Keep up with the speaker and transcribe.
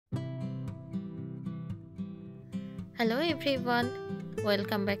Hello everyone,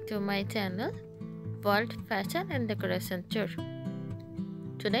 welcome back to my channel World Fashion and Decoration Tour.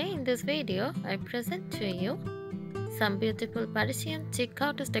 Today in this video I present to you some beautiful Parisian chic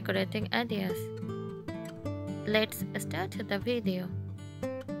cottage decorating ideas. Let's start the video.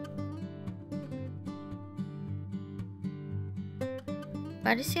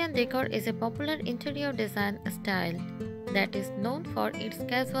 Parisian decor is a popular interior design style that is known for its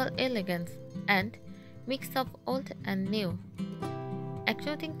casual elegance and mix of old and new.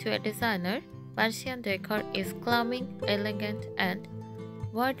 According to a designer, Parisian decor is calming, elegant, and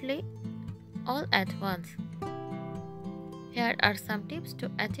worldly all at once. Here are some tips to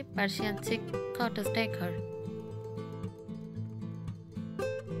achieve Parisian chic cottage decor.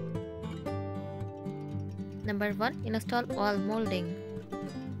 Number 1. Install wall molding.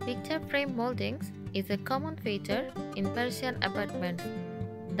 Picture frame moldings is a common feature in Parisian apartments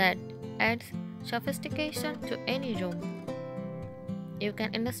that adds sophistication to any room. You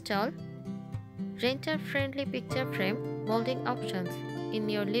can install renter-friendly picture frame molding options in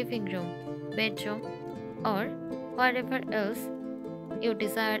your living room, bedroom, or wherever else you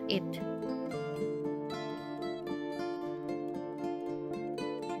desire it.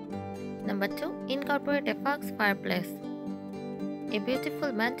 Number 2. Incorporate a fox fireplace. A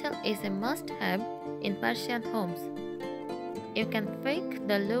beautiful mantel is a must-have in Parisian homes. You can fake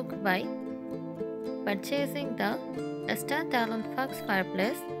the look by purchasing the standalone fox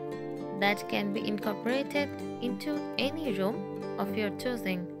fireplace that can be incorporated into any room of your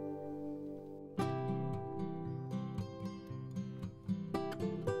choosing.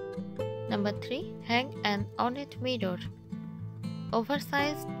 Number 3. Hang an ornate mirror.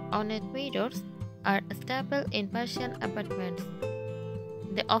 Oversized ornate mirrors are staple in Persian apartments.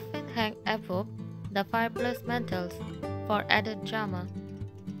 They often hang above the fireplace mantels for added drama.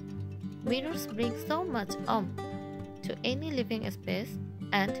 Mirrors bring so much oomph to any living space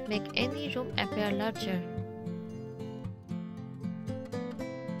and make any room appear larger.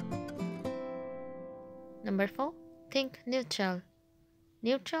 Number 4. Think neutral.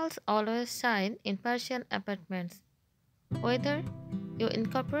 Neutrals always shine in Persian apartments. Whether you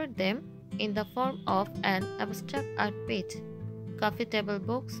incorporate them in the form of an abstract art piece, coffee table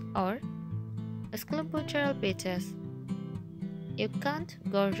books, or sculptural pieces, you can't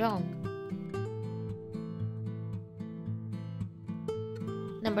go wrong.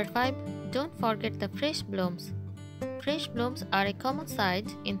 Number 5. Don't forget the fresh blooms. Fresh blooms are a common sight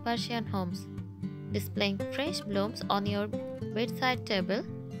in Persian homes. Displaying fresh blooms on your bedside table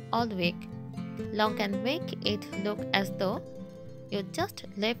all week long can make it look as though you just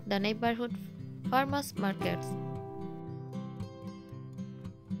left the neighborhood farmers markets.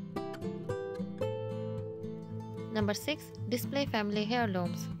 Number 6. Display family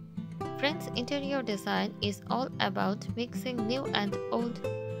heirlooms. French interior design is all about mixing new and old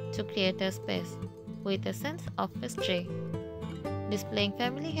to create a space with a sense of history. Displaying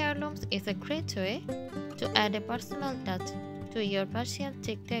family heirlooms is a great way to add a personal touch to your Persian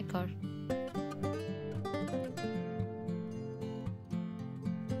chic decor.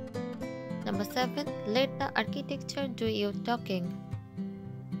 Number 7. Let the architecture do your talking.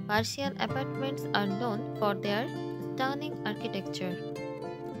 Persian apartments are known for their stunning architecture.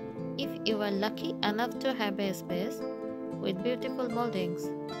 If you are lucky enough to have a space with beautiful moldings,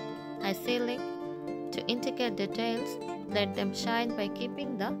 high ceiling to indicate details, let them shine by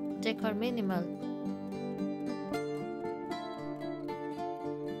keeping the decor minimal.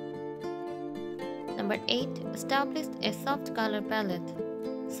 Number 8. Establish a soft color palette.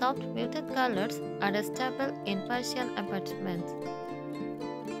 Soft muted colors are a staple in Persian apartments.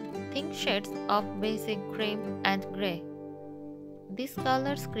 Think shades of basic cream and grey. These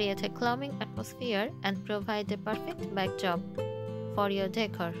colors create a calming atmosphere and provide a perfect backdrop for your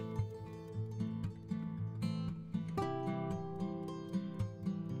decor.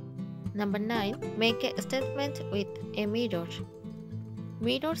 Number 9. Make a statement with a mirror.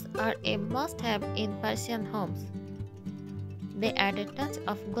 Mirrors are a must-have in Persian homes. They add a touch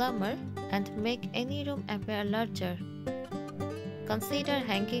of glamour and make any room appear larger. Consider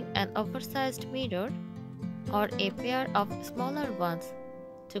hanging an oversized mirror or a pair of smaller ones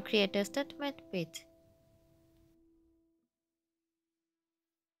to create a statement piece.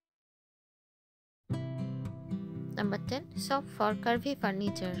 Number 10. Shop for curvy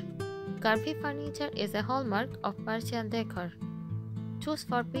furniture. Curvy furniture is a hallmark of Persian decor. Choose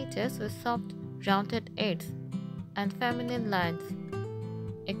for pieces with soft, rounded edges and feminine lines.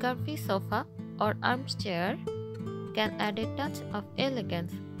 A curvy sofa or armchair can add a touch of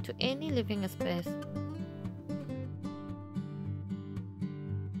elegance to any living space.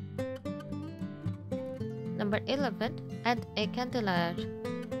 Number 11. Add a candelier.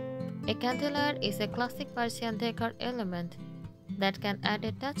 A candelier is a classic Persian decor element that can add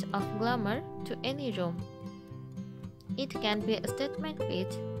a touch of glamour to any room. It can be a statement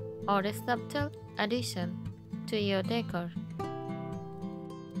piece or a subtle addition to your decor.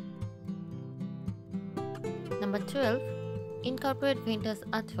 Number 12. Incorporate vintage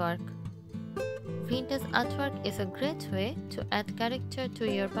artwork. Vintage artwork is a great way to add character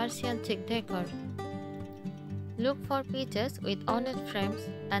to your Persian chic decor. Look for pieces with ornate frames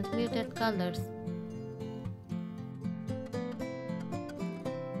and muted colors.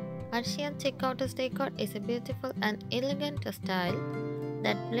 Persian chic cottage decor is a beautiful and elegant style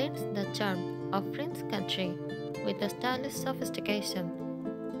that blends the charm of French country with the stylish sophistication.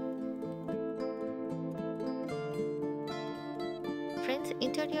 French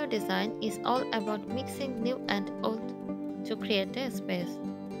interior design is all about mixing new and old to create a space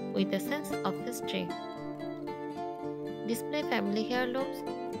with a sense of history. Display family heirlooms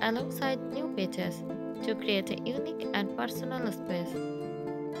alongside new pieces to create a unique and personal space.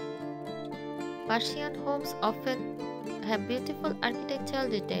 Persian homes often have beautiful architectural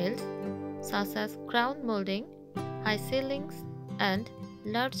details such as crown molding, high ceilings, and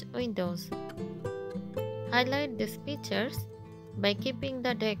large windows. Highlight these features by keeping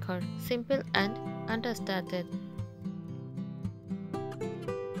the decor simple and understated.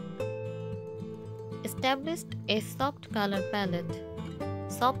 Establish a soft color palette.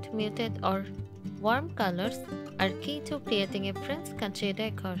 Soft, muted, or warm colors are key to creating a French country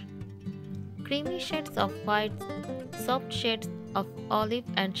decor. Creamy shades of white, soft shades of olive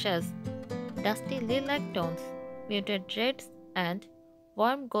and chaise, dusty lilac tones, muted reds, and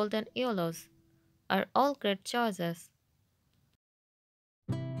warm golden yellows are all great choices.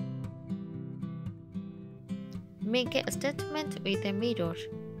 Make a statement with a mirror.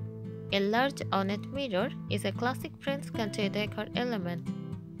 A large ornate mirror is a classic French country decor element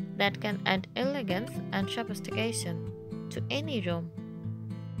that can add elegance and sophistication to any room.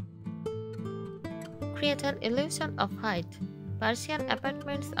 Create an illusion of height. Persian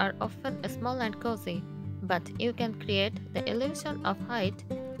apartments are often small and cozy, but you can create the illusion of height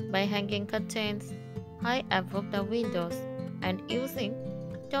by hanging curtains high above the windows and using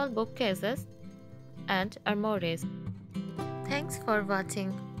tall bookcases and armoires. Thanks for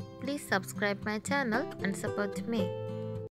watching. Please subscribe my channel and support me.